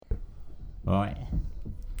Alright.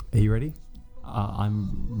 Are you ready?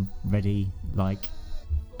 I'm ready like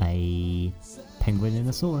a penguin in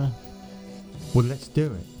a sauna. Well, let's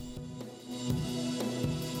do it.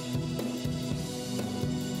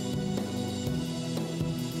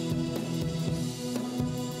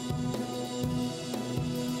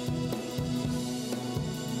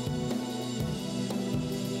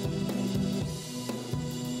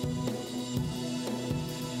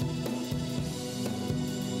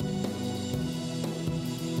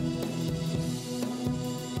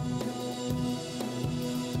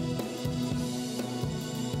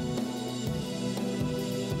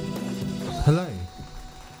 Hello.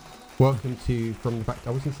 Welcome to From the Back. I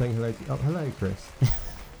wasn't saying hello to... Oh, hello, Chris.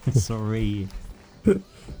 Sorry.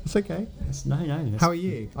 It's okay. No. How are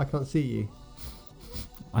you? I can't see you.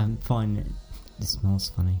 I'm fine. It smells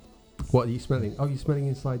funny. What are you smelling? Oh, you're smelling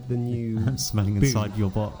inside the new... I'm smelling booth. inside your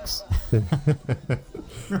box. The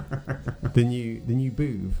new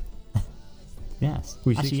booth. Yes.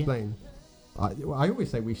 We should Actually, explain. I always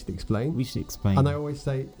say we should explain. We should explain. And I always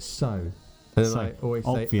say so. And then So, I always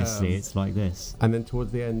obviously, say it's like this. and then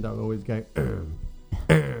towards the end I'll always go I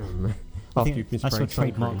after think you've been that's your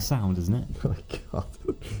sprayed trademark sun sound, isn't it? cream. Oh my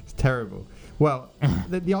god, it's terrible. Well,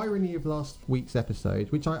 the irony of last week's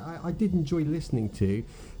episode, which I did enjoy listening to,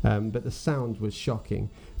 but the sound was shocking,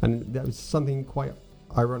 and there was something quite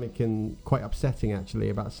ironic and quite upsetting actually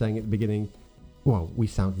about saying at the beginning, well, we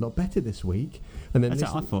sound a lot better this week, and then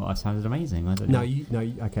I thought I sounded amazing. I don't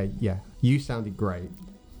know. Okay, yeah, you sounded great.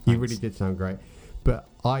 You Thanks. really did sound great, but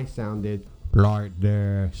I sounded like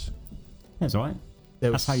this. That's all right.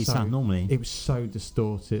 That's how you sound normally. It was so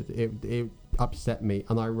distorted. It upset me,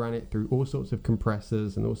 and I ran it through all sorts of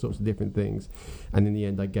compressors and all sorts of different things, and in the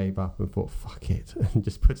end I gave up and thought, fuck it, and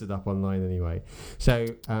just put it up online anyway. So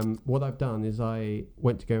what I've done is I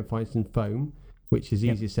went to go and find some foam, which is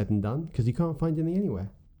easier said than done, because you can't find any anywhere.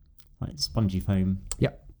 Like spongy foam.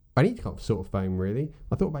 Yep. I need some sort of foam, really.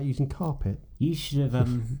 I thought about using carpet. You should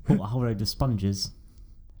have bought a whole load of sponges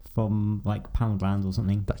from like Poundland or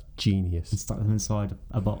something That's genius. and stuck them inside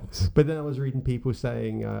a box. But then I was reading people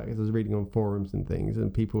saying, because I was reading on forums and things,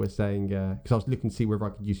 and people were saying, because I was looking to see whether I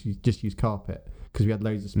could just use carpet, because we had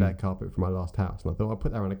loads of spare carpet from my last house, and I thought I'll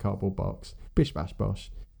put that on a cardboard box. Bish bash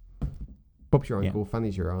bosh. Bob's your uncle,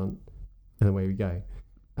 Fanny's your aunt, and away we go.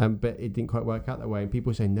 But it didn't quite work out that way, and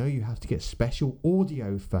people say, no, you have to get special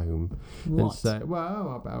audio foam. What? And so,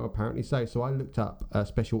 well, apparently so. So I looked up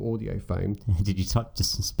special audio foam. Did you type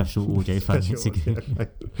just some special audio foam? Special audio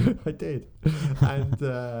foam. I did. And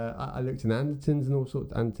I looked in Anderton's and all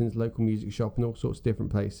sorts, Anderton's local music shop and all sorts of different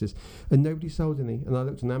places, and nobody sold any. And I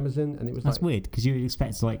looked on Amazon, and it was That's weird, because you would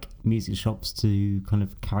expect like music shops to kind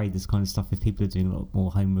of carry this kind of stuff if people are doing a lot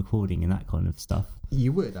more home recording and that kind of stuff.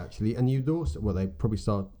 You would actually, and you'd also, well, they probably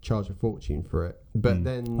charge a fortune for it. But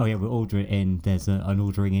then, oh yeah, we'll order it in. There's an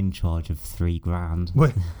ordering in charge of $3,000.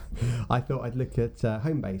 Well, I thought I'd look at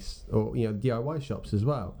Homebase or DIY shops as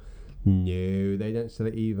well. No, they don't sell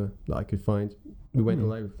it either that I could find. We went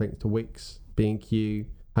all over, thanks to Wix, B&Q,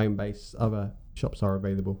 Homebase, other shops are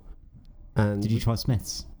available. And Did you try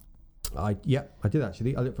Smith's? I did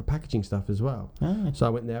actually. I looked for packaging stuff as well. Oh. So I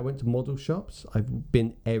went there. I went to model shops. I've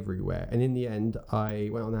been everywhere, and in the end, I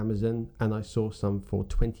went on Amazon and I saw some for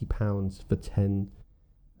 £20 for 10,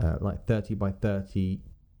 like 30 by 30.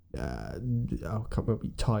 I can't remember,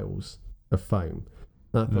 tiles of foam.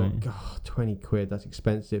 And I thought, God, 20 quid, that's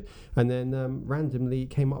expensive. And then randomly it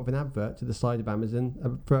came up with an advert to the side of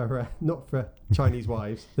Amazon for not for Chinese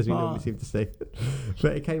wives, as we normally seem to say,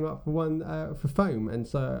 but it came up for one for foam, and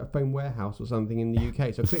so a foam warehouse or something in the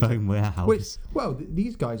UK. So foam warehouse.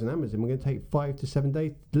 These guys on Amazon were going to take 5 to 7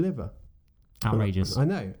 days to deliver. Outrageous. I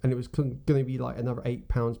know, and it was going to be like another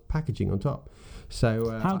 £8 packaging on top.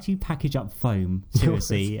 So how do you package up foam?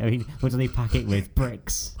 Seriously, I mean, what do they pack it with?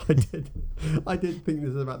 Bricks. I did think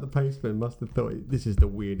this about the postman. Must have thought this is the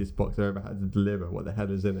weirdest box I've ever had to deliver. What the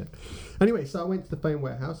hell is in it? Anyway, so I went to the foam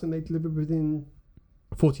warehouse and they delivered within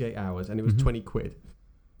 48 hours, and it was 20 quid.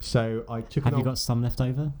 So I took. Have you got some left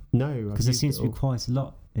over? No, because there seems to be quite a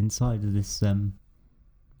lot inside of this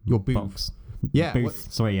your booth. Box. Yeah,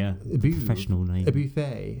 booth. Sorry, yeah. A booth. Professional name. A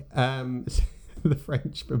buffet. The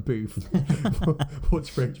French for booth. What's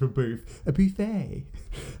French for booth? A buffet.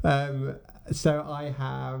 So I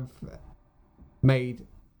have made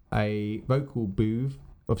a vocal booth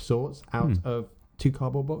of sorts out of 2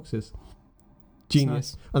 cardboard boxes.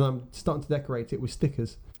 Genius. Nice. And I'm starting to decorate it with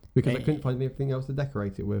stickers because I couldn't find anything else to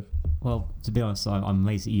decorate it with. Well, to be honest, I'm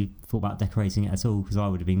amazed that you thought about decorating it at all, because I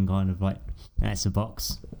would have been kind of like, that's a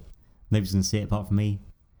box. Nobody's going to see it apart from me.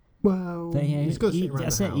 Well, But, it's got to sit around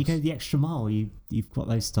that's the it. house. You go the extra mile. You've got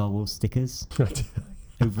those Star Wars stickers.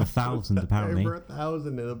 Over 1,000 apparently. Over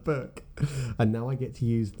 1,000 in a book, and now I get to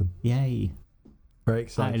use them. Yay! Very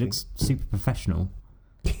exciting. It looks super professional.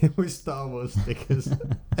 With Star Wars stickers.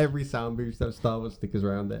 Every sound booth has Star Wars stickers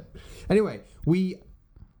around it. Anyway, we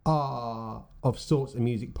are of sorts a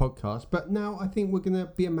music podcast, but now I think we're going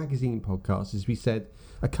to be a magazine podcast, as we said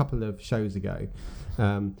a couple of shows ago,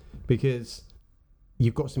 because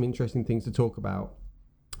you've got some interesting things to talk about,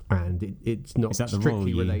 and it's not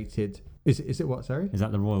strictly related. Is it what? Sorry, is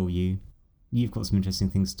that the royal you? You've got some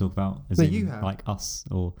interesting things to talk about. No, you have. Like us,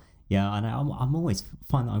 or yeah. I know. I'm always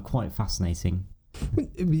find that I'm quite fascinating.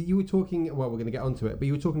 You were talking. Well, we're going to get onto it, but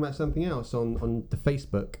you were talking about something else on the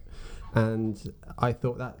Facebook, and I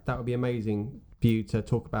thought that would be amazing for you to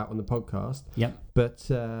talk about on the podcast. Yep. But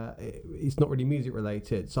it's not really music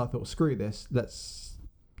related, so I thought, screw this. Let's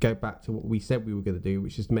go back to what we said we were going to do,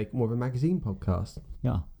 which is make more of a magazine podcast.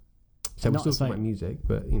 Yeah. So we're still talking about music,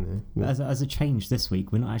 but you know. Yeah. As a change this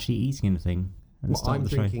week, we're not actually eating anything. Well, I'm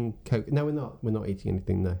drinking Coke. No, we're not. We're not eating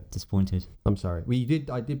anything. No. Disappointed. I'm sorry.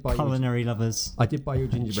 I did buy culinary lovers. I did buy your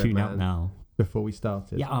gingerbread tune man out now before we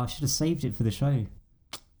started. Yeah, I should have saved it for the show.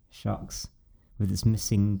 Shucks, with its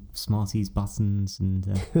missing Smarties buttons and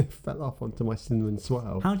it fell off onto my cinnamon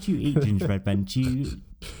swirl. How do you eat gingerbread, Ben? Do you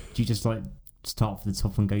just like start from the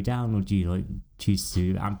top and go down, or do you like choose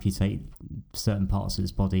to amputate certain parts of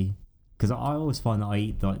its body? Because I always find that I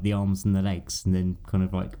eat like the arms and the legs, and then kind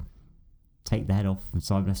of like take the head off, and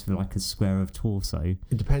so I'm left with like a square of torso.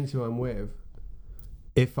 It depends who I'm with.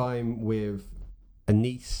 If I'm with a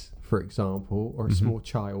niece, for example, or a small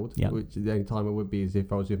child, which the only time it would be is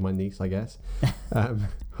if I was with my niece, I guess.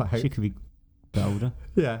 She could be a bit older.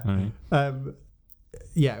 Yeah.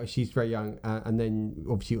 Yeah, she's very young, and then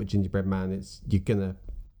obviously you've got a gingerbread man. You're gonna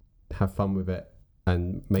have fun with it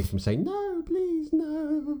and make them say no, please,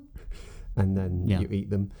 no, and then you eat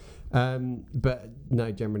them. But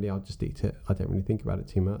no, generally I'll just eat it. I don't really think about it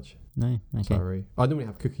too much. No, okay. Sorry. I normally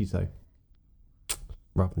have cookies though,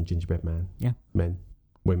 rather than gingerbread man. Yeah. Men,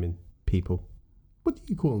 women, people. What do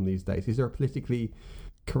you call them these days? Is there a politically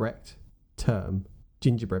correct term?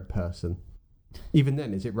 Gingerbread person. Even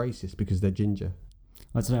then, is it racist because they're ginger?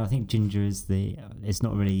 I don't know. I think ginger is it's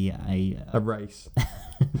not really a race.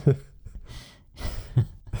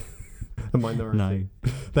 A minority. No,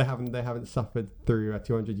 they haven't suffered through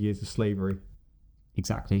 200 years of slavery.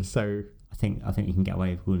 Exactly. So I think you can get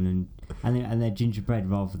away with calling and they're gingerbread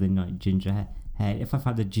rather than like ginger hair. If I've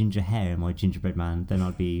had the ginger hair in my gingerbread man, then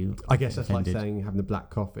I'd be. I guess that's offended. like saying having the black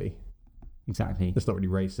coffee. Exactly. That's not really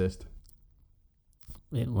racist.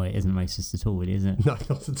 It isn't racist at all, really, is it? No,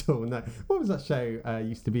 not at all. No. What was that show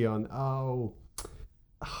used to be on? Oh,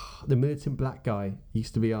 the militant black guy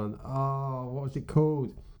used to be on. Oh, what was it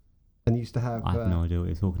called? And used to have. I have no idea what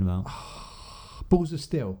you're talking about. Balls of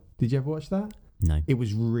Steel. Did you ever watch that? No. It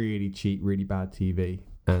was really cheap, really bad TV,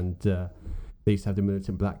 and they used to have the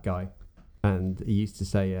militant black guy, and he used to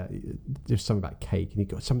say there's something about cake, and he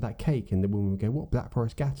got some of that cake, and the woman would go, "What, Black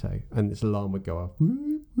Forest Gatto?" And this alarm would go off.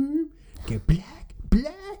 Whoop, whoop. Go,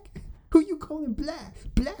 black. Who you calling black?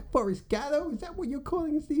 Black Forest Gatto? Is that what you're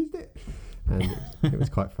calling us these days? And it was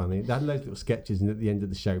quite funny. They had loads of little sketches, and at the end of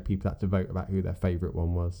the show, people had to vote about who their favourite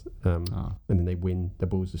one was, and then they win the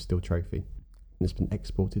Balls of Steel trophy, and it's been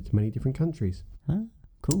exported to many different countries. Huh?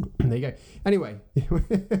 Cool. There you go. Anyway,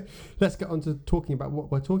 let's get on to talking about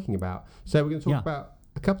what we're talking about. So we're going to talk about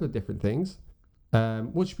a couple of different things.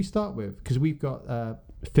 What should we start with? Because we've got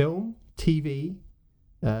film, TV,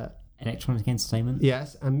 electronic entertainment.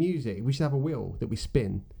 Yes, and music. We should have a wheel that we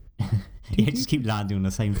spin. Just keep landing on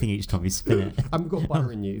the same thing each time you spin it. I've got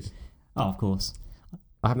Byron news. Oh, of course.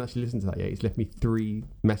 I haven't actually listened to that yet. He's left me 3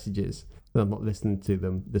 messages, and I'm not listening to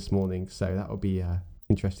them this morning, so that will be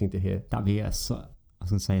interesting to hear. That'd be I was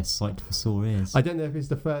going to say a sight for sore ears. I don't know if it's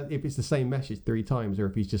the same message 3 times, or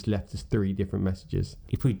if he's just left us 3 different messages.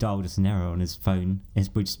 He probably dialed us an error on his phone. It's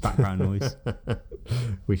probably just background noise.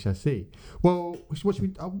 We shall see. Well, what should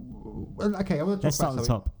we? Okay, I want to talk Let's start about at the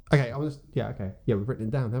top. Okay, okay. Yeah, we've written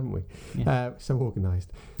it down, haven't we? Yeah. So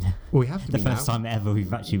organised. Well, we have to the be first now. time ever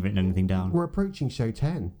we've actually written anything down. We're approaching show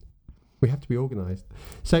 10. We have to be organised.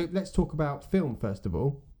 So let's talk about film first of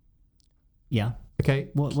all. Yeah. Okay.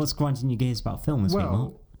 What's grinding your gears about film this week,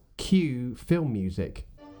 Mark? Cue film music.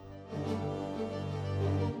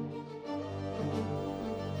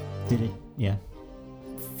 Did it? Yeah.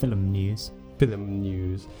 Film news. Film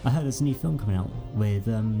news. I heard there's a new film coming out with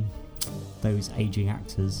those aging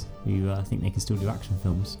actors who think they can still do action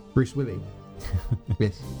films. Bruce Willis.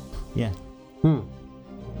 Yes. Yeah. Oh,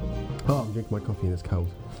 I'm drinking my coffee and it's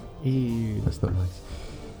cold. Ew. That's not nice.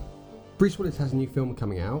 Bruce Willis has a new film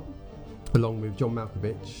coming out, along with John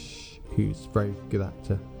Malkovich, who's a very good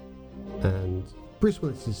actor. And Bruce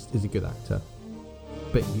Willis is a good actor,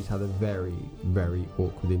 but he's had a very, very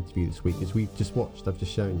awkward interview this week, as we've just watched. I've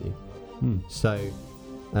just shown you. So,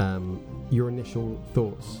 your initial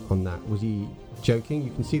thoughts on that? Was he joking?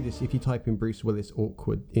 You can see this if you type in Bruce Willis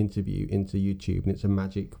awkward interview into YouTube, and it's a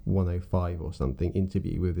Magic 105 or something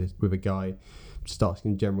interview with a guy just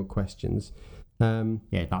asking general questions.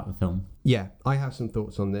 About the film. Yeah, I have some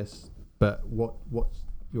thoughts on this, but what's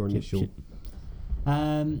your initial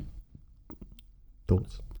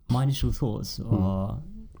thoughts? My initial thoughts are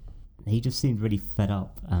he just seemed really fed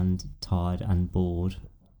up and tired and bored.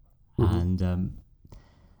 And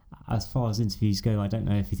as far as interviews go, I don't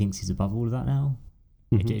know if he thinks he's above all of that now.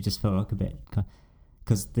 It just felt like a bit...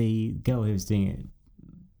 Because the girl who was doing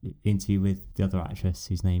it, interview with the other actress,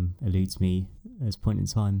 whose name eludes me at this point in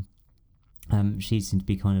time, she seemed to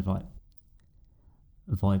be kind of like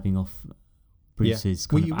vibing off Bruce's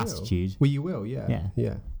kind of attitude. Well, you will, yeah.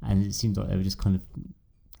 And it seemed like they were just kind of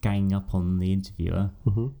ganging up on the interviewer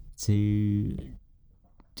to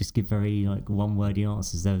just give very like one-wordy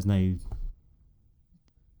answers. There was no...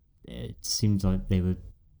 It seemed like they were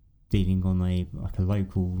dealing on a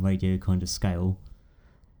local radio kind of scale,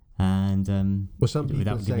 and some people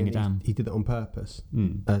without giving a damn. He did it on purpose,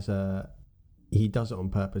 he does it on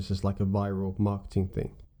purpose as like a viral marketing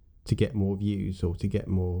thing to get more views or to get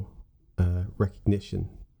more recognition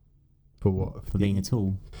for being a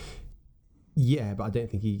tool. Yeah, but I don't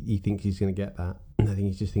think he thinks he's going to get that. I think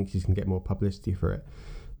he just thinks he's going to get more publicity for it.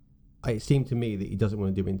 It seemed to me that he doesn't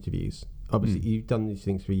want to do interviews. Obviously, you've done these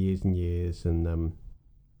things for years and years, and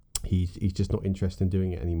he's just not interested in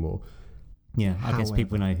doing it anymore. Yeah, I guess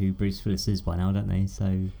people know who Bruce Willis is by now, don't they?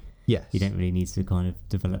 So yes, you don't really need to kind of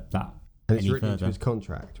develop that and any it's written further. into his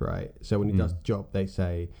contract, right? So when he does the job, they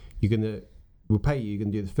say we'll pay you. You're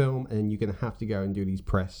going to do the film, and you're going to have to go and do these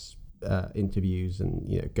press interviews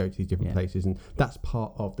and go to these different places, and that's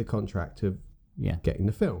part of the contract of getting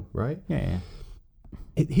the film, right? Yeah.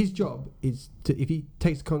 His job is to, if he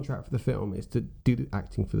takes the contract for the film, is to do the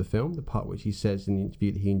acting for the film, the part which he says in the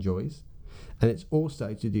interview that he enjoys, and it's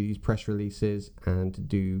also to do these press releases and to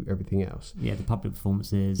do everything else. Yeah, the public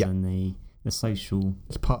performances and the social.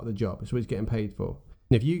 It's part of the job. It's what he's getting paid for.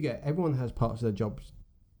 And everyone has parts of their jobs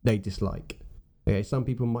they dislike. Okay, some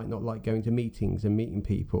people might not like going to meetings and meeting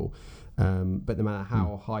people, but no matter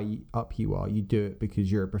how high up you are, you do it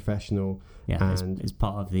because you're a professional. Yeah, and it's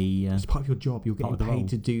part of the... it's part of your job. You're getting paid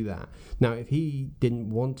to do that. Now, if he didn't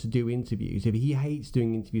want to do interviews, if he hates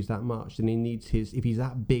doing interviews that much, then he needs if he's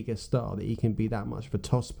that big a star that he can be that much of a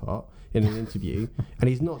tosspot in an interview, and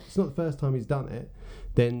it's not the first time he's done it,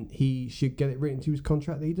 then he should get it written to his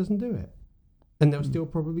contract that he doesn't do it. And they'll still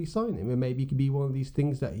probably sign him. And maybe it could be one of these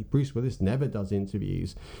things that Bruce Willis never does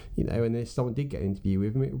interviews, and if someone did get an interview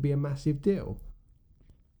with him, it would be a massive deal.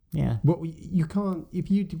 Yeah. Well, you can't, if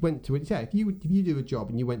you went to it, if you do a job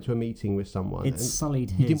and you went to a meeting with someone, it's sullied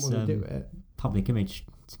his didn't want to do it, public image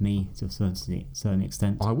to me to a certain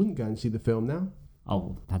extent. I wouldn't go and see the film now.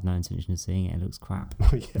 Oh, I had no intention of seeing it. It looks crap.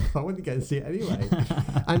 Yeah, I wouldn't go and see it anyway.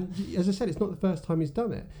 And as I said, it's not the first time he's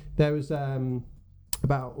done it. There was...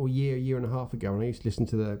 about a year and a half ago, and I used to listen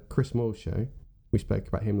to the Chris Moore show. We spoke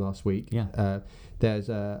about him last week. Yeah. There's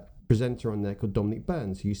a presenter on there called Dominic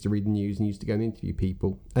Burns who used to read the news and used to go and interview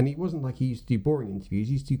people. And it wasn't like he used to do boring interviews.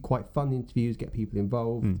 He used to do quite fun interviews, get people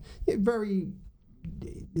involved. A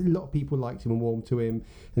lot of people liked him and warmed to him,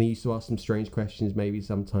 and he used to ask some strange questions maybe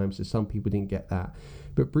sometimes, so some people didn't get that.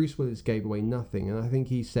 But Bruce Willis gave away nothing, and I think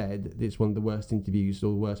he said it's one of the worst interviews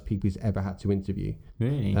or the worst people he's ever had to interview.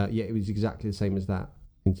 Really? Yeah, it was exactly the same as that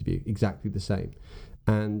interview, exactly the same.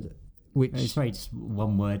 And which it's very just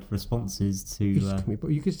one-word responses to...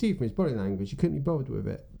 you could see from his body language, you couldn't be bothered with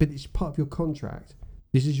it. But it's part of your contract.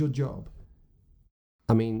 This is your job.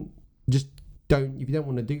 I mean, just if you don't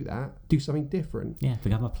want to do that, do something different. Yeah,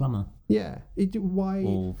 become a plumber. Yeah. Why?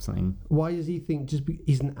 Or something. Why does he think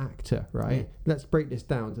he's an actor, right? Yeah. Let's break this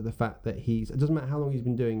down to the fact that it doesn't matter how long he's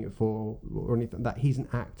been doing it for or anything, that he's an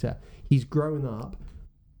actor. He's grown up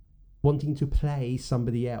wanting to play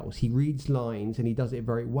somebody else. He reads lines and he does it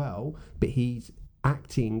very well, but he's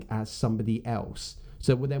acting as somebody else.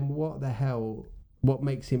 So then what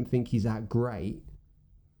makes him think he's that great?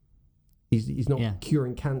 He's not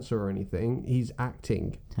curing cancer or anything. He's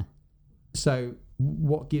acting. So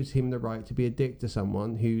what gives him the right to be a dick to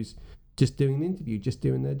someone who's just doing an interview, just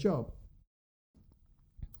doing their job?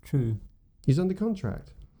 True. He's under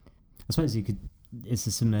contract. I suppose it's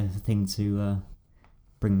a similar thing to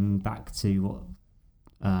bring back to what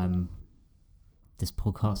this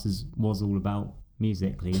podcast was all about,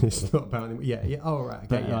 musically. It's not about him. Yeah. Oh, right.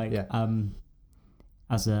 Okay, But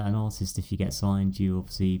as an artist, if you get signed, you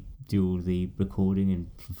obviously do all the recording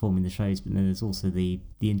and performing the shows, but then there's also the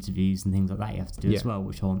interviews and things like that you have to do as well,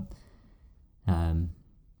 which aren't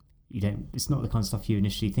it's not the kind of stuff you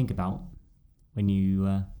initially think about when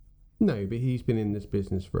you no, but he's been in this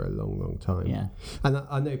business for a long time. Yeah. And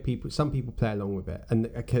I know some people play along with it, and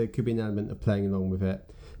there could be an element of playing along with it,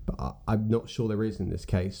 but I'm not sure there is in this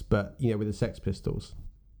case. But with the Sex Pistols,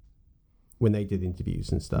 when they did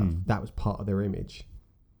interviews and stuff, that was part of their image,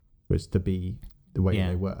 was to be the way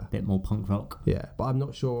they were. A bit more punk rock. Yeah, but I'm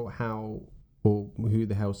not sure how or who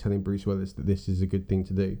the hell's telling Bruce Willis that this is a good thing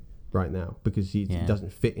to do right now, because he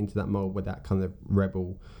doesn't fit into that mold where that kind of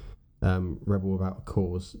rebel without a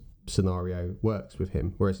cause scenario works with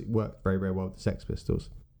him, whereas it worked very, very well with the Sex Pistols.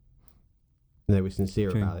 And they were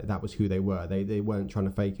sincere about it. That was who they were. They weren't trying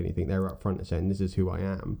to fake anything. They were up front and saying, this is who I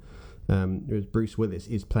am. Whereas Bruce Willis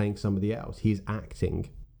is playing somebody else. He's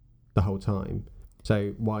acting the whole time.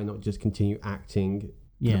 So why not just continue acting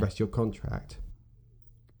for the rest of your contract?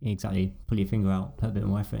 Exactly. Pull your finger out, put a bit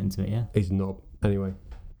more effort into it, yeah. He's a knob. Anyway,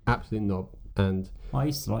 absolute knob. And I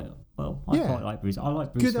used to quite like Bruce. I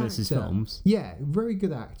like Bruce Willis's films. Yeah, very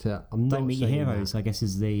good actor. Don't Meet Your Heroes, I guess,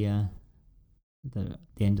 is the end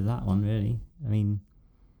of that one, really. I mean,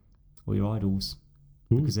 or your idols,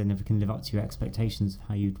 because they never can live up to your expectations of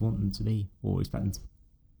how you'd want them to be or expect them to.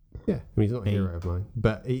 Yeah, I mean, he's not a hero of mine,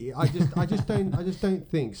 but I just don't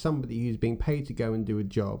think somebody who's being paid to go and do a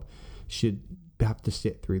job should have to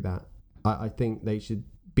sit through that. I think they should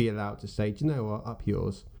be allowed to say, do you know what, up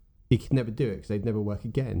yours. You could never do it because they'd never work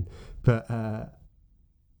again. But I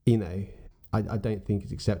don't think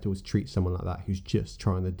it's acceptable to treat someone like that who's just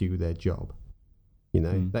trying to do their job.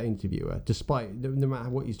 That interviewer, despite no matter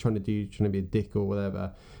what he's trying to do, trying to be a dick or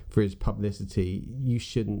whatever for his publicity, you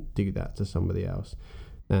shouldn't do that to somebody else.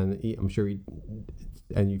 And I'm sure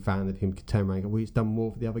any fan of him could turn around and go, well, he's done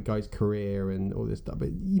more for the other guy's career and all this stuff.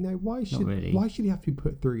 But why should he have to be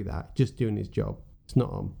put through that just doing his job? It's not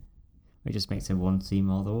on. It just makes everyone seem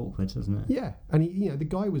rather awkward, doesn't it? Yeah, and the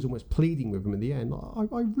guy was almost pleading with him at the end.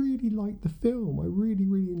 I really liked the film. I really,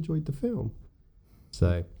 really enjoyed the film.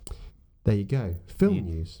 So, there you go. Film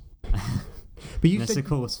news. But you said, of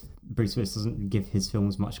course, Bruce Willis doesn't give his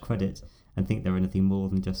films much credit and think they're anything more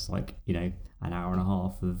than just an hour and a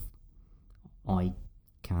half of eye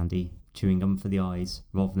candy, chewing gum for the eyes,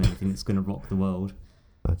 rather than anything that's going to rock the world.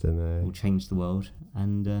 I don't know. Or change the world.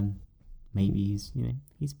 And maybe he's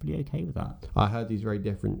pretty okay with that. I heard he's very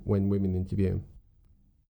different when women interview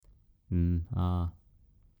him.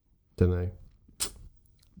 Don't know.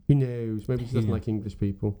 Who knows? Maybe he doesn't like English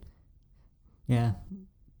people. Yeah,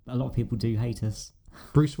 a lot of people do hate us.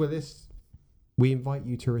 Bruce Willis, we invite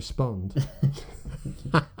you to respond.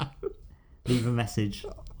 Leave a message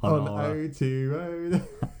on our 020.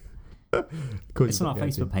 It's on our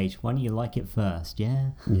Facebook page. Why don't you like it first?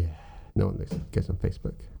 Yeah. Yeah. No one goes on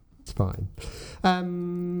Facebook. It's fine.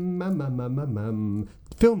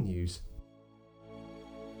 Film news.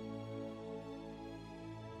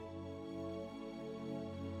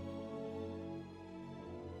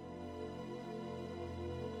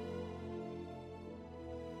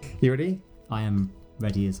 You ready? I am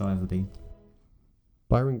ready as I'll ever be.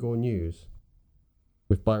 Byron Gore news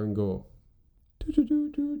with Byron Gore.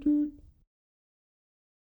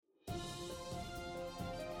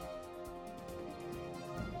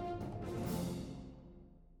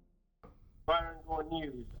 Byron Gore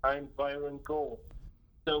News. I'm Byron Gore.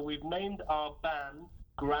 So we've named our band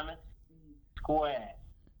Granite Square,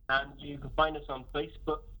 and you can find us on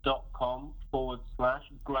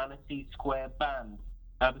facebook.com/Granite Square Band.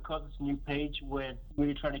 Because it's a new page, we're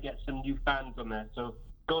really trying to get some new fans on there, so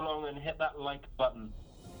go along and hit that like button.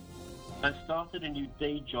 I started a new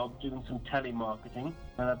day job doing some telemarketing,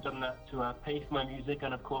 and I've done that to pay for my music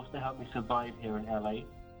and of course to help me survive here in LA.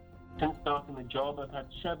 Since starting the job, I've had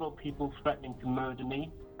several people threatening to murder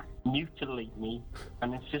me, mutilate me,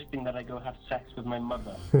 and insisting that I go have sex with my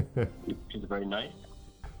mother, which is very nice.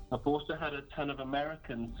 I've also had a ton of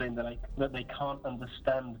Americans saying that they can't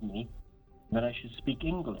understand me, that I should speak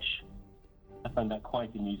English. I find that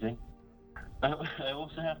quite amusing. I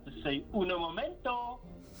also have to say "uno momento"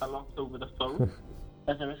 a lot over the phone,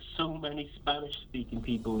 as there are so many Spanish-speaking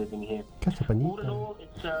people living here. All in all,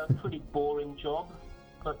 it's a pretty boring job,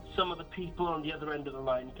 but some of the people on the other end of the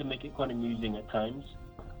line can make it quite amusing at times.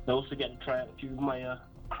 I also get to try out a few of my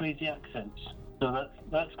crazy accents, so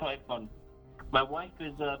that's quite fun. My wife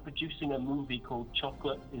is producing a movie called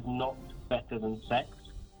Chocolate is Not Better Than Sex.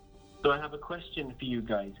 So I have a question for you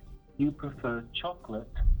guys. You prefer chocolate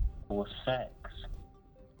or sex?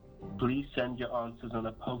 please send your answers on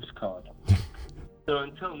a postcard. So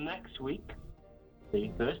until next week,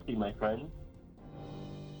 stay thirsty, my friends.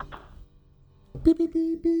 Beep, beep,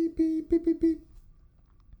 beep, beep, beep, beep, beep, beep.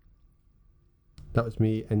 That was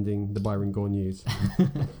me ending the Byron Gore news.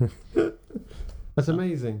 That's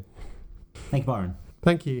amazing. Thank you, Byron.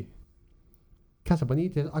 Thank you.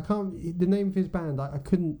 Casap, I can't, the name of his band, I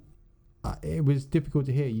couldn't, it was difficult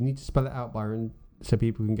to hear. You need to spell it out, Byron, so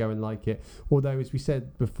people can go and like it. Although, as we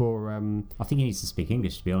said before... I think he needs to speak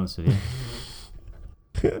English, to be honest with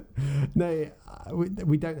you. No,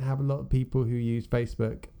 we don't have a lot of people who use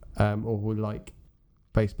Facebook or who like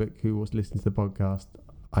Facebook who also listen to the podcast,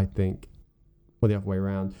 I think, or the other way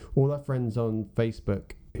around. All our friends on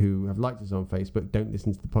Facebook who have liked us on Facebook don't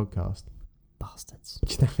listen to the podcast. Bastards.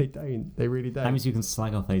 No, they don't. They really don't. That means you can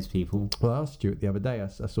slag off those people. Well, I asked Stuart the other day. I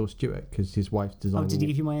saw Stuart because his wife's designing... Oh, did he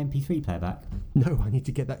give you my MP3 player back? No, I need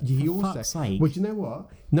to get that. He For also... fuck's sake. Well, do you know what?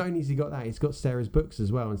 Not only has he got that, he's got Sarah's books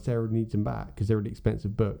as well, and Sarah needs them back because they're really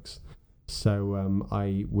expensive books. So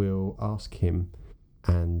I will ask him,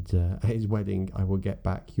 and at his wedding, I will get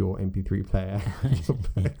back your MP3 player.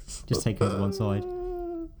 Just take it to one side.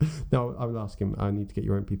 No, I will ask him. I need to get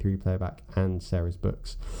your MP3 player back and Sarah's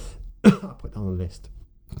books. I'll put that on the list.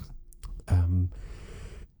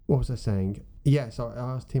 What was I saying? Yeah, so I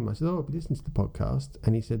asked him, I said, have you listened to the podcast?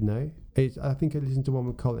 And he said, no. I think I listened to one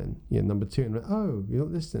with Colin, number 2. And I went, oh, you're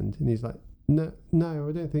not listened? And he's like, no,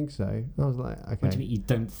 I don't think so. And I was like, okay. What do you mean you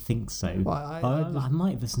don't think so? Well, I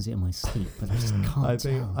might have listened to it in my sleep, but I just can't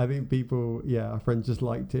tell. I think people, our friends just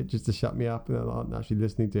liked it just to shut me up and they aren't actually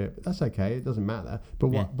listening to it. But that's okay, it doesn't matter.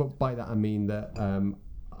 But but by that I mean that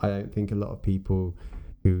I don't think a lot of people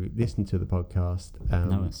who listen to the podcast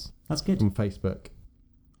know us. That's good. On Facebook.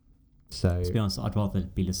 So to be honest, I'd rather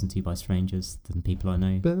be listened to by strangers than people I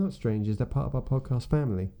know. But they're not strangers, they're part of our podcast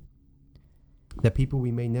family. They're people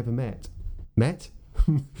we may never met.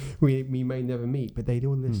 we may never meet, but they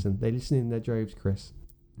all listen. They listen in their droves, Chris.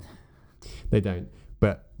 They don't.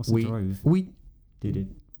 But what's a drove?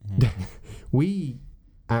 We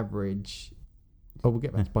average... Oh, we'll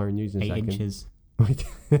get back to Byron News in a 8 second. 8 inches.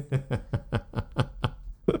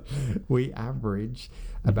 We average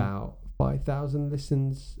about 5,000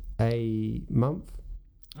 listens a month.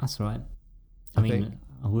 That's right. I mean,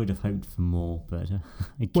 I would have hoped for more, but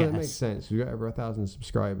I guess. Well, it makes sense. We've got over 1,000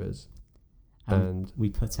 subscribers. And we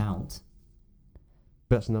put out...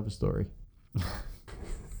 But that's another story.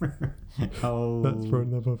 Oh, that's for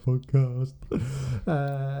another podcast.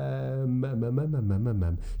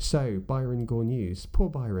 So, Byron Gore News. Poor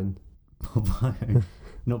Byron.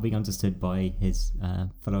 Not being understood by his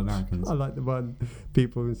fellow Americans. I like the one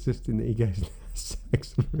people insisting that he goes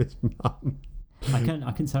sex with his mum.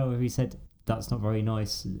 I can tell if he said that's not very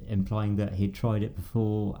nice, implying that he'd tried it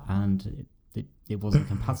before and it wasn't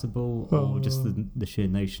compatible, or just the sheer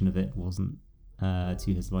notion of it wasn't to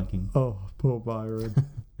his liking. Oh, poor Byron.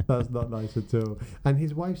 That's not nice at all. And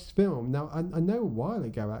his wife's film. Now, I know a while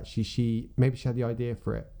ago actually she had the idea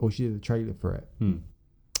for it, or she did the trailer for it.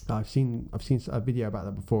 I've seen a video about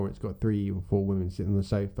that before. It's got 3 or 4 women sitting on the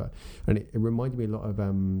sofa, and it reminded me a lot of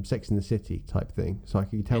Sex in the City type thing. So I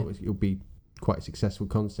could tell it'll be quite a successful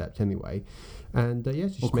concept anyway. And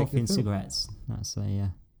she's or coffee and film. Cigarettes. That's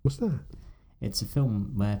a What's that? It's a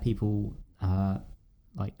film where people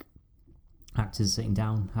like actors sitting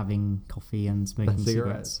down having coffee and smoking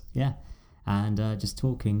cigarettes. Yeah, and just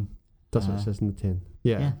talking. That's what it says in the tin.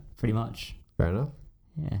 Yeah, pretty much. Fair enough.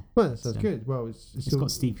 Yeah. Well, that sounds good. Well, it's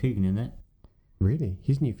got Steve Coogan in it. Really?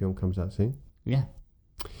 His new film comes out soon? Yeah.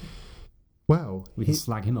 Well, we can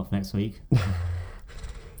slag him off next week.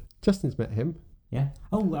 Justin's met him. Yeah.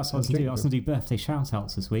 Oh, that's what I was going to do. I was going to do birthday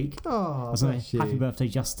shout-outs this week. Oh, happy birthday,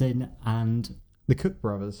 Justin, and... The Cook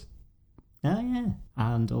brothers. Oh, yeah.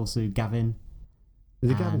 And also Gavin.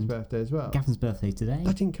 Is it Gavin's birthday as well? Gavin's birthday today.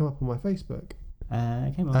 That didn't come up on my Facebook.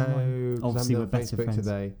 It came up on mine. Obviously, we're better Facebook friends.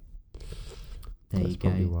 Today. There That's you go.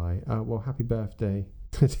 Probably why. Well, happy birthday.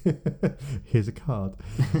 Here's a card.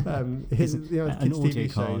 Here's an kids'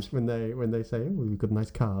 TV card. shows when they say, "Oh, we've got a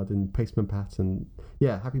nice card," and Postman Pat, and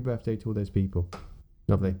happy birthday to all those people.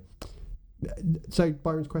 Lovely. So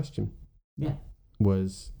Byron's question,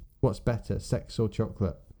 was what's better, sex or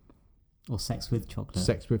chocolate? Or sex with chocolate?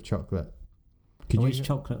 Sex with chocolate. Which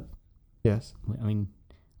chocolate? Yes. I mean,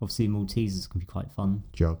 obviously Maltesers can be quite fun.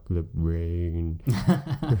 Chocolate rain.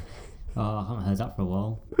 Oh, I haven't heard that for a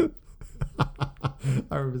while.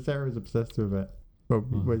 I remember Sarah was obsessed with it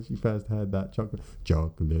when she first heard that chocolate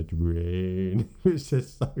rain. It was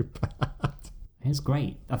just so bad. It's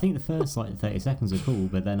great. I think the first 30 seconds are cool,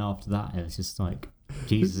 but then after that it's just like,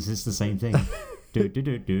 Jesus, it's the same thing.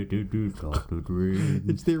 Chocolate ring.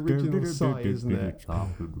 It's the original sigh, isn't it?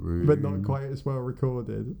 Chocolate ring. But not quite as well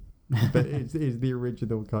recorded. But it is the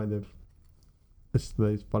original kind of. It's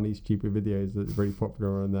those funny, stupid videos that's really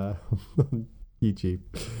popular on on YouTube.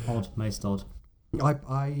 Odd, most odd.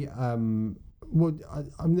 I'm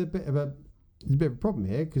a bit of a. There's a bit of a problem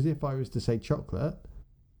here because if I was to say chocolate,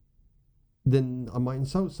 then I might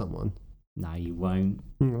insult someone. No, you won't.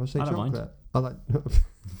 I'll say I don't chocolate. mind. I like.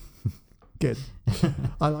 Good.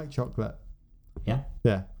 I like chocolate. Yeah.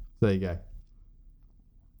 Yeah. There you go.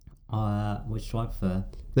 Which do I prefer?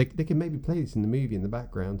 They can maybe play this in the movie in the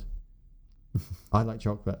background. I like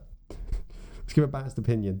chocolate. Let's give a balanced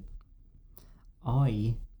opinion.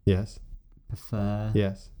 I Yes. prefer.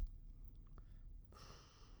 Yes.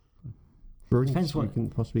 Rude. Depends You what- can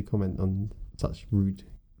possibly comment on such rude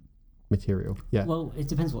material. Yeah. Well, it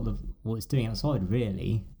depends what it's doing outside,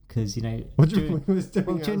 really. Because What do you during, think it was doing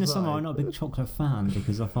well, during the summer, outside? I'm not a big chocolate fan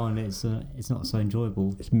because I find it's not so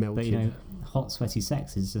enjoyable. It's melted. But hot, sweaty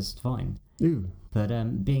sex is just fine. Ooh.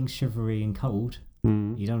 But being shivery and cold,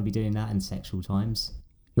 Mm. you don't want to be doing that in sexual times.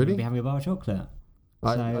 You Really? want to be having a bar of chocolate.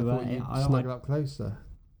 I So, thought you'd I snuggle up closer,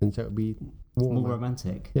 and so it would be warmer. More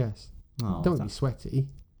romantic. Yes. Oh, Don't want to be sweaty.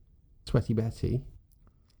 Sweaty Betty.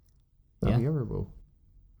 That'd be horrible.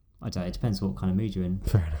 I don't know. It depends what kind of mood you're in.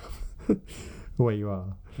 Fair enough. Where you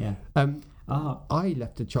are. Yeah. I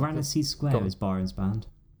left a chocolate. Gramercy Go Square on. is Byron's band.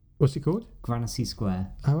 What's it called? Gramercy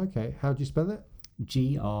Square. Oh, okay. How do you spell it?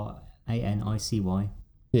 Granicy.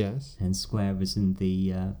 Yes. And square is in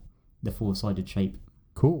the four-sided shape.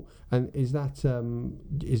 Cool. And is that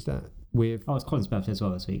with Oh, it's Colin's birthday as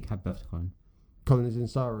well this week. Happy birthday, Colin. Colin is in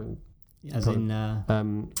Siren? As Colin.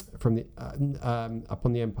 From the up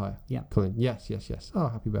on the Empire. Yeah. Colin. Yes. Oh,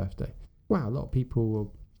 happy birthday! Wow, a lot of people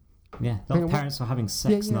will. Yeah, a Hang lot on, of parents were having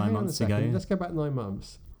sex hang 9 on a months second. ago. Let's go back 9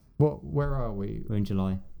 months. Where are we? We're in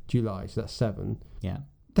July. July. So that's 7. Yeah,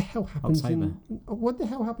 The hell happens October. What the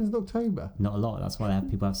hell happens in October? Not a lot. That's why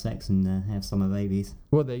people have sex and have summer babies.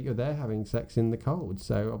 Well, they're having sex in the cold,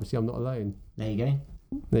 so obviously I'm not alone. There you go.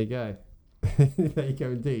 There you go. There you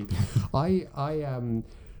go, indeed. I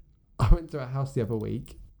went to a house the other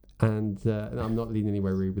week, and I'm not leading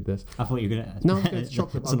anywhere rude with this. I thought you were gonna. No, I'm going to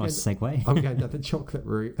chocolate. That's a nice segue. I'm going down the chocolate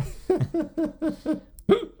route.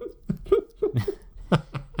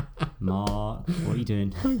 Mark, what are you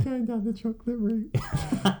doing? I'm going down the chocolate route.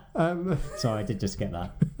 Sorry, I did just get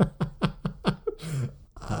that.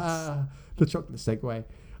 The chocolate segue.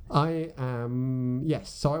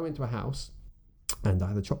 So I went to a house and I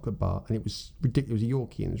had a chocolate bar and it was ridiculous. It was a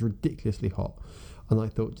Yorkie and it was ridiculously hot. And I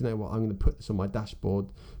thought, you know what, I'm going to put this on my dashboard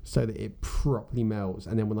so that it properly melts.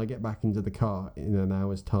 And then when I get back into the car in an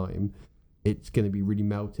hour's time, it's going to be really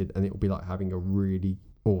melted and it will be like having a really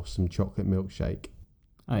awesome chocolate milkshake.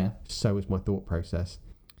 Oh yeah. So was my thought process.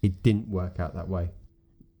 It didn't work out that way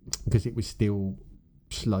because it was still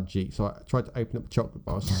sludgy. So I tried to open up the chocolate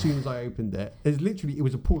bar. As soon as I opened it, it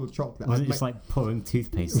was a pool of chocolate. Was it just like pouring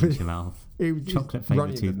toothpaste into your mouth? It was chocolate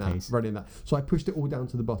flavoured toothpaste. Running that. So I pushed it all down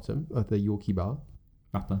to the bottom of the Yorkie bar.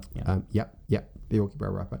 Wrapper. Yeah. The Yorkie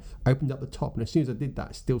bar wrapper. Opened up the top, and as soon as I did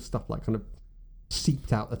that, still stuff like kind of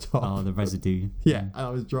seeped out the top. Oh, the residue. Yeah, and I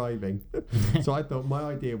was driving. So I thought my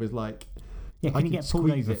idea was like, yeah, I can you could get pulled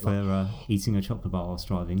squeeze over it, for eating a chocolate bar whilst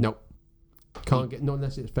driving? Nope. Can't get, not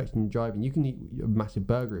unless it's affecting your driving. You can eat a massive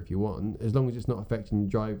burger if you want, as long as it's not affecting your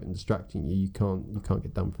driving and distracting you. You can't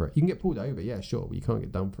get done for it. You can get pulled over, yeah, sure, but you can't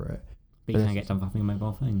get done for it. But you can get done for having a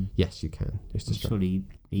mobile phone. Yes, you can. It's distracting. Surely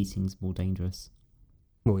eating's more dangerous.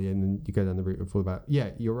 Well, yeah, and then you go down the route of all about.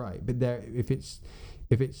 Yeah, you're right. But there, if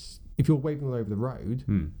you're waving all over the road,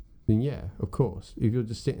 then yeah, of course. If you're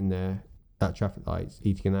just sitting there at traffic lights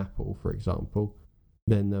eating an apple, for example,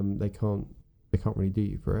 then they can't really do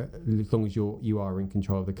you for it as long as you are in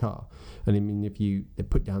control of the car. And I mean, if you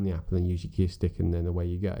put down the apple and use your key stick and then away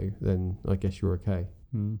you go, then I guess you're okay.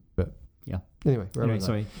 But yeah. Anyway,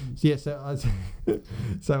 Sorry. So yeah, I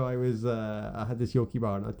had this Yorkie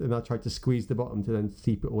bar and I tried to squeeze the bottom to then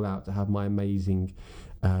seep it all out to have my amazing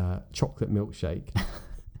chocolate milkshake.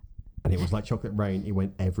 And it was like chocolate rain. It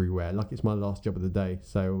went everywhere. Like it's my last job of the day.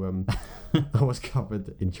 So I was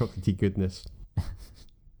covered in chocolatey goodness.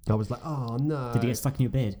 I was like, oh no. Did it get stuck in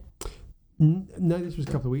your beard? No, this was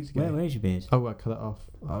a couple of weeks ago. Where's your beard? Oh, I cut it off.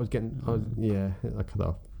 I cut it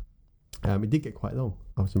off. It did get quite long.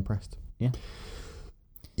 I was impressed. Yeah.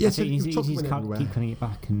 Yeah, so you need to keep everywhere. cutting it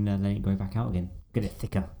back and letting it grow back out again. Get it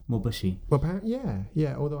thicker, more bushy. Well, apparently,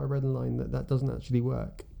 yeah. Although I read online that doesn't actually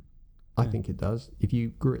work. I think it does. If you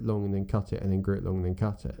grew it long and then cut it, and then grew it long and then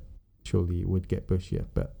cut it, surely it would get bushier.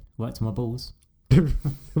 But worked on my balls.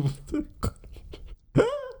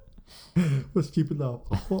 What a stupid laugh.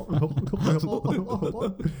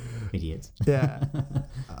 Idiot. Yeah.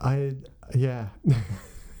 Yeah.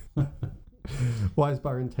 Why is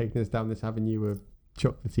Byron taking us down this avenue of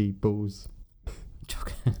chocolatey balls?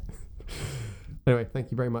 Chocolate. Anyway, thank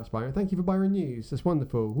you very much, Byron. Thank you for Byron News. That's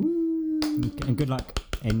wonderful. Woo! And good luck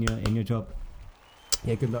in your job.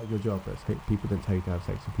 Yeah, good luck with your job. Let's hope people don't tell you to have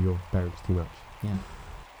sex with your parents too much. Yeah.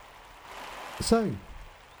 So,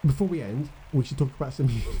 before we end, we should talk about some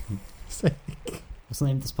music. What's the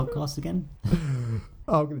name of this podcast again?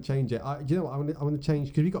 I'm going to change it. Do you know what? I want to change,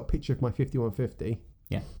 because we got a picture of my 5150.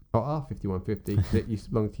 Yeah. Or our 5150 that used to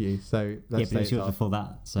belong to you. So let's but it was yours before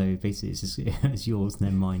that. So basically, it's yours and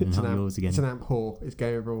then mine and now yours again. It's an amp whore. It's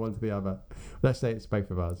going from one to the other. Let's say it's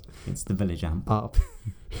both of ours. It's the village amp. Our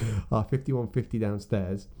 5150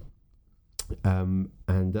 downstairs. And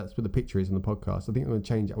that's what the picture is on the podcast. I think I'm going to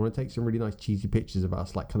change it. I want to take some really nice cheesy pictures of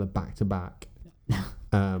us, like kind of back to back.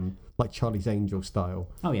 Like Charlie's Angel style.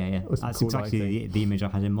 Oh yeah. That's cool exactly the image I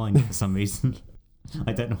had in mind for some reason.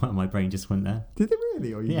 I don't know why my brain just went there. Did it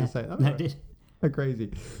really? Or you just say that? No, it did. Oh,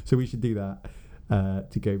 crazy. So we should do that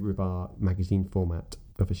to go with our magazine format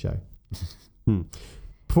of a show.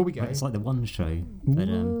 Before we go... It's like the one show. But,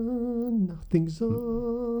 nothing's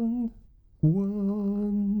on.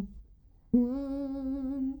 One.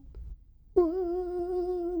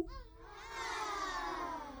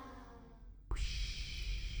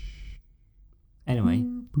 Anyway,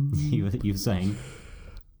 you were saying...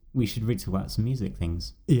 We should read about some music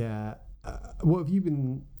things. Yeah. What have you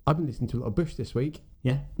been... I've been listening to a lot of Bush this week.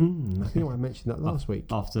 Yeah? I think I mentioned that last week.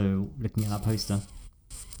 After looking at that poster.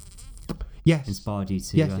 Yes. Inspired you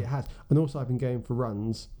to... Yes, it has. And also I've been going for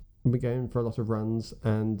runs. I've been going for a lot of runs.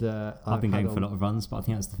 And I've been going for a lot of runs, but I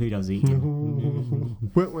think that's the food I was eating.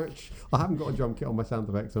 Which I haven't got a drum kit on my sound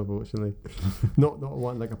effects, unfortunately. not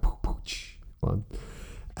one like a pooch one.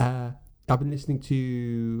 I've been listening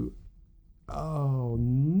to... Oh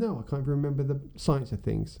no, I can't even remember the Science of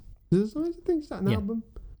Things. Is the Science of Things that an album?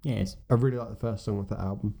 Yeah, it is. I really like the first song of that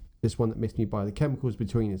album. This one that missed me by. The chemicals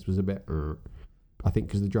between us was a bit. I think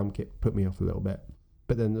because the drum kit put me off a little bit.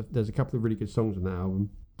 But then there's a couple of really good songs on that album.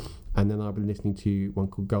 And then I've been listening to one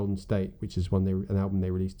called Golden State, which is an album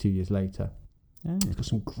they released 2 years later. Oh. It's got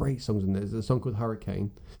some great songs in there. There's a song called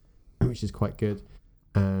Hurricane, which is quite good,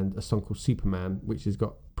 and a song called Superman, which has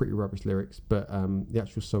got pretty rubbish lyrics, but the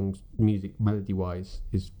actual song's music, melody-wise,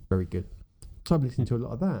 is very good. So I've listened to a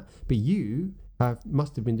lot of that. But you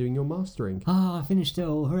must have been doing your mastering. I finished it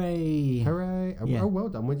all. Hooray! Hooray! Yeah. Oh, well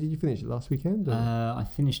done. When did you finish it? Last weekend? I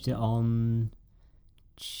finished it on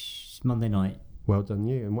Monday night. Well done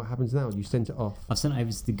you. And what happens now? You sent it off? I sent it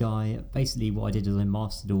over to the guy. Basically, what I did is I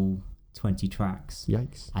mastered all 20 tracks.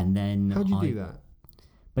 Yikes. And then how'd you do that?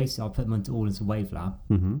 Basically, I put them all into Wavelab,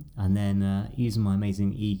 and then using my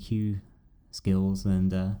amazing EQ skills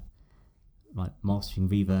and like mastering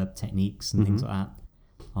reverb techniques and things like that,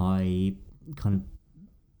 I kind of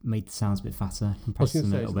made the sounds a bit fatter, compressed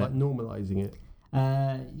them a little bit. Like normalising it.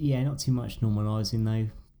 Yeah, not too much normalising though.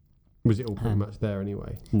 Was it all pretty much there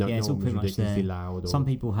anyway? No, yeah, it's all pretty much there. Loud. Some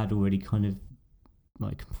people had already kind of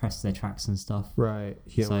like compressed their tracks and stuff, right?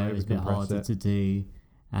 So it was a bit harder to do.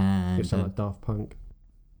 And it sounded like Daft Punk.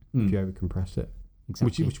 If you over compress it,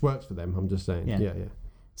 exactly, which works for them. I'm just saying, yeah.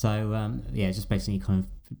 So just basically kind of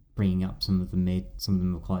bringing up some of the mid, some of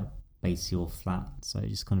them were quite bassy or flat. So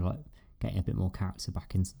just kind of like getting a bit more character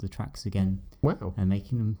back into the tracks again. Wow, and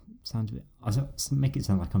making them sound a bit. Make it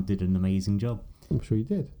sound like I did an amazing job. I'm sure you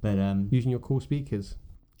did. But using your cool speakers.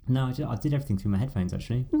 No, I did everything through my headphones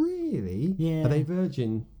actually. Really? Yeah. Are they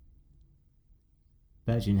Virgin?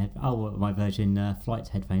 My Virgin Flight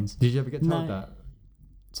headphones. Did you ever get told that?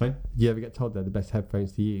 Sorry? Did you ever get told they're the best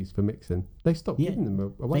headphones to use for mixing? They stopped giving them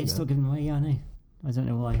away. They stopped giving them away. Yeah, I know. I don't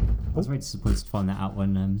know why. I was very disappointed to find that out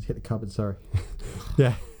when. Just hit the cupboard. Sorry.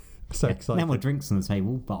 Yeah. So excited. No more drinks on the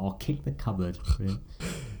table, but I'll kick the cupboard.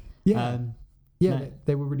 Yeah. No.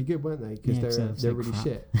 They were really good, weren't they? Because they're really crap.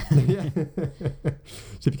 shit. Yeah.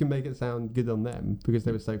 So if you can make it sound good on them, because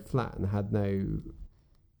they were so flat and had no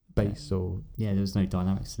bass or... Yeah, there was no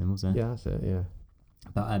dynamics to them, was there? Yeah, that's it, yeah.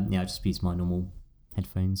 But I just used my normal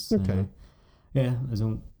headphones. So, okay.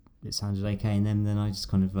 It sounded okay, and then I just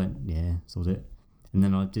kind of went, sort it. And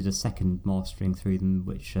then I did a second mastering through them,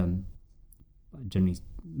 which generally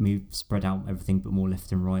spread out everything, but more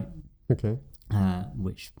left and right. Okay.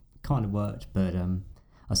 Which kind of worked, but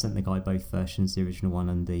I sent the guy both versions, the original one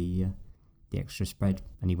and the extra spread,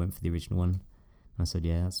 and he went for the original one. And I said,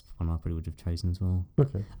 that's one I probably would have chosen as well.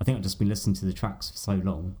 Okay. I think I've just been listening to the tracks for so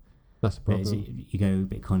long That's the But problem. you go a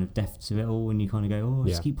bit kind of deaf to it all, and you kind of go, oh,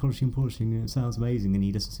 just keep polishing, and it sounds amazing. And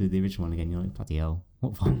you listen to the original one again, you're like, bloody hell,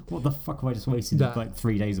 what the fuck have I just wasted like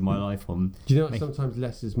 3 days of my life on? Do you know what? Sometimes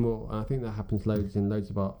less is more. And I think that happens loads in loads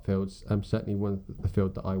of art fields. Certainly one of the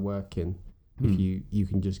field that I work in. If you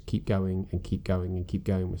can just keep going and keep going and keep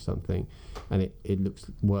going with something, and it looks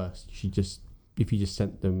worse. If you just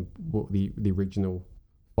sent them what the original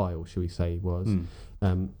file, shall we say, was,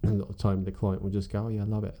 a lot of time the client will just go, oh yeah,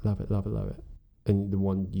 love it, and the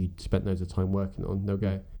one you spent loads of time working on, they'll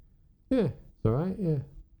go, yeah, it's all right, yeah.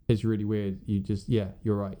 It's really weird. You just, you're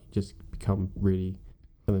right. You just become really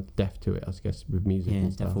kind of deaf to it, I guess, with music. Yeah,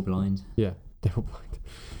 and stuff. deaf or blind. Yeah, deaf or blind.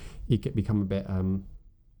 You become a bit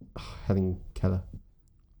Helen Keller.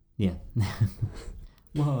 Yeah.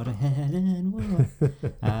 What a Helen,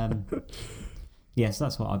 what? Yes,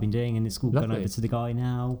 that's what I've been doing, and it's all gone over to the guy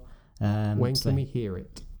now. When can we hear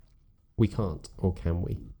it? We can't, or can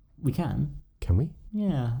we? We can. Can we?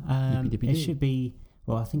 Yeah. It should be.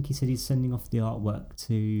 Well, I think he said he's sending off the artwork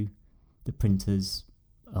to the printers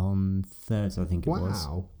on Thursday, I think it was.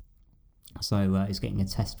 Wow. So he's getting a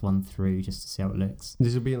test one through just to see how it looks.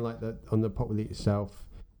 This will be in like on the pwei itself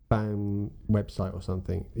BAM website or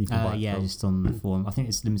something. You can buy it from. Just on the forum. I think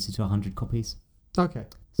it's limited to 100 copies. Okay.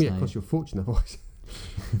 So, it costs you a fortune otherwise.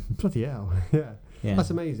 Bloody hell. Yeah. That's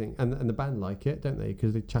amazing. And the band like it, don't they?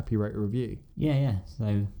 Because the chappie wrote a review. Yeah.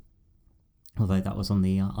 So, although that was on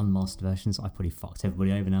the unmastered versions, I probably fucked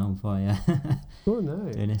everybody over now by oh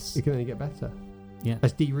no. doing this. It can only get better. Yeah.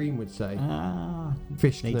 As D. Ream would say,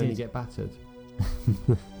 fish can only get battered.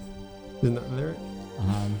 Isn't that the lyric?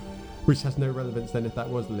 Which has no relevance then if that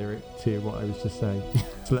was the lyric to what I was just saying.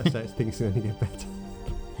 So let's say it's things can only get better.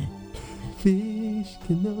 Fish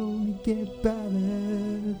can only get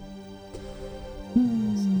battered.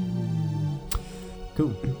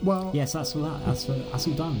 Cool. Well, yes, that's all that. That's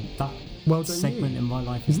all done. That well done segment in my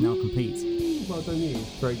life is now complete. Well done you.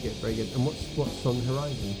 Very good, very good. And what's on the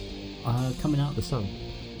horizon? Coming up. The sun.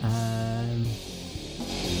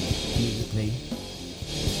 Musically.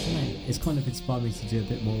 I don't know, it's kind of inspired me to do a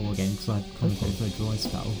bit more again because I've kind of got a dry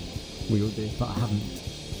spell. We all do. But I haven't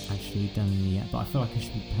actually done any yet. But I feel like I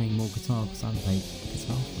should be playing more guitar because I haven't played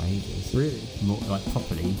guitar for ages. Really? More like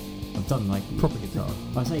properly. I've done like proper guitar.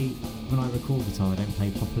 I say when I record guitar I don't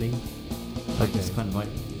play properly. I just kind of like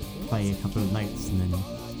play a couple of notes and then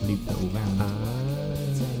loop it all round. I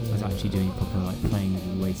was actually doing proper like playing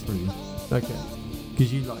all the way through. Okay.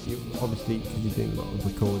 Because you obviously because you're doing a lot of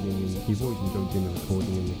recording and you've always enjoyed doing the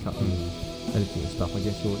recording and the cutting and editing and stuff. I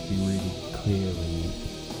guess you want to be really clear and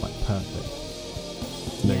like perfect.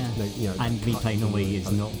 And me playing normally is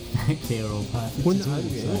not clear or perfect. Well, no,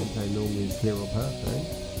 playing normally is clear or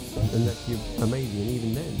perfect. Unless you're amazing, and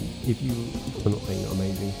even then, I'm not saying not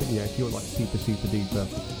amazing, but if you're like super duper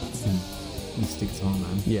Mr. Guitar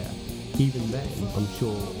Man. Yeah. Even then, I'm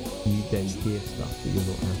sure you then hear stuff that you're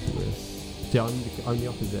not happy with. See, I'm the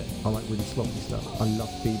opposite. I like really sloppy stuff. I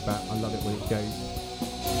love feedback. I love it when it goes.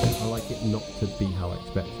 I like it not to be how I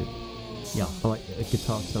expected. Yeah. I like a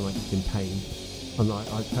guitar to sound like it's in pain. And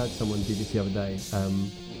I've heard someone do this the other day.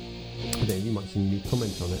 I don't know, you might see me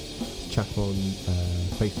comment on it. Chap on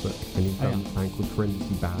Facebook, and he's done a band called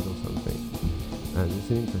Horrendously Bad or something. And it's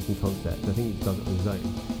an interesting concept. I think he does it on his own.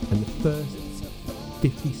 And the first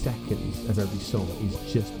 50 seconds of every song is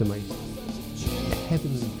just the most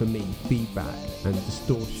heavenly for me feedback and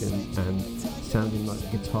distortion and sounding like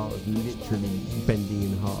the guitar is literally bending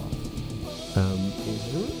in half.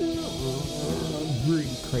 It's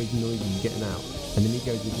really crazy noises getting out, and then he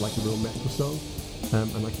goes into like a real metal song.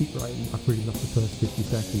 And I keep writing, I really love the first 50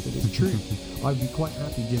 seconds, and it's true. I'd be quite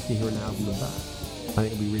happy just to hear an album of that. I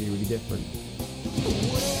think it'd be really, really different.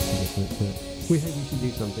 We hope we should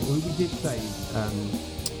do something. We did say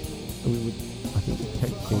we would, I think,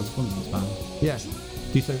 take correspondence band. Yeah,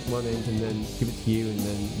 do something at one end and then give it to you, and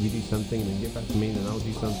then you do something, and then get back to me, and then I'll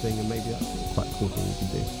do something, and maybe that's quite a cool thing we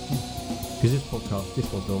could do. Because this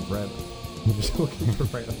one's on forever. We're just talking for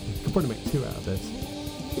forever. We could probably make 2 out of this.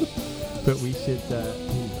 But we should,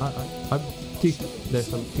 I do think there's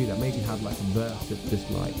something to that. Maybe have like a verse of just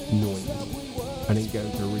like noise, and then go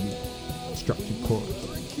into a really structured chorus.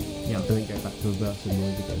 Yeah. And then go back to a verse of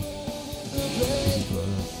noise again. Let's go.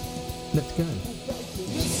 Let's go.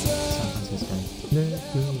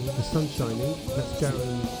 The sun's shining. Let's go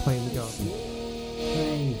and play in the garden.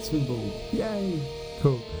 Yay, swing ball. Yay.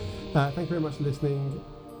 Cool. Thank you very much for listening,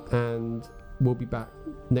 and we'll be back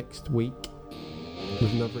next week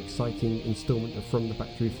with another exciting instalment of From the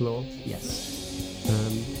Factory Floor. Yes.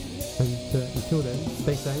 And until then,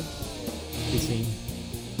 stay safe. Be seen.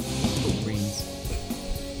 Breeze.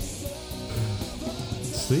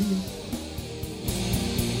 See you.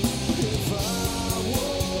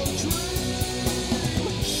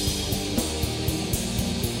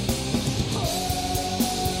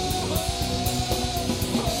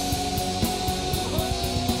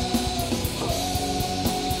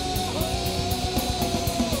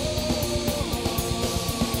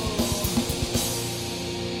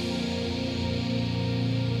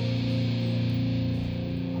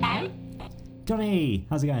 Johnny,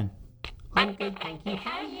 how's it going? I'm good, thank you.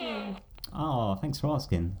 How are you? Oh, thanks for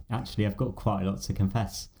asking. Actually, I've got quite a lot to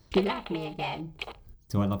confess. Do you love me again?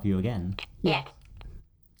 Do I love you again? Yes.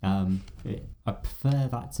 I prefer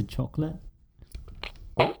that to chocolate.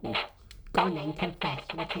 Oh, go on then, confess.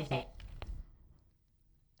 What is it?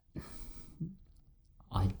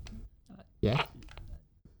 Yeah.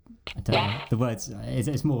 I don't know. The words,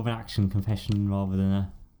 it's more of an action confession rather than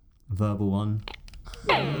a verbal one.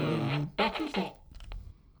 What is it?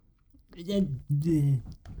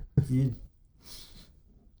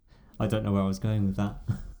 I don't know where I was going with that.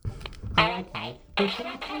 Oh, okay. Well, should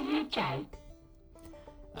I tell you a joke?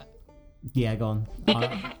 Yeah, go on. You're going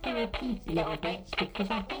to have to repeat a little bit because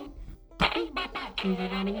I think my batteries are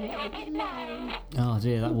running a little bit low. Oh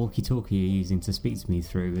dear, that walkie-talkie you're using to speak to me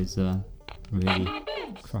through is really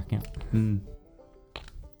cracking.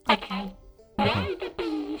 Okay. Why do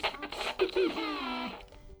bees have sticky hair?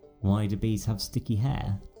 Why do bees have sticky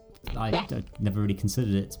hair? I never really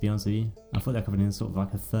considered it, to be honest with you. I thought they were covered in sort of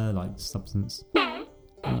like a fur-like substance. No,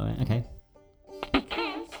 Oh, right, okay.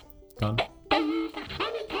 because Go on. they use a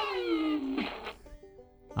honeycomb.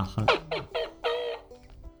 A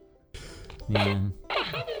yeah. A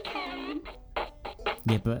honeycomb.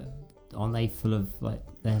 Yeah, but aren't they full of, like,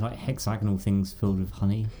 they're like hexagonal things filled with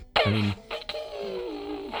honey? I mean,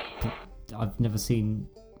 I've never seen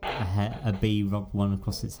a bee rub one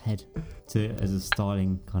across its head as a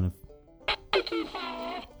styling kind of.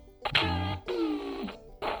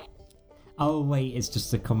 Oh wait, it's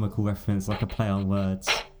just a comical reference, like a play on words.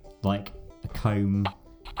 Like a comb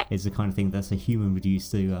is the kind of thing that's a human would use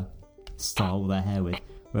to style their hair with,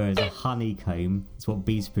 whereas a honeycomb is what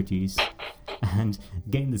bees produce. And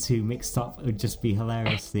getting the two mixed up would just be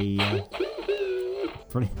hilariously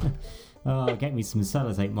brilliant. Oh, get me some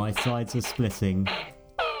sellotape, my sides are splitting.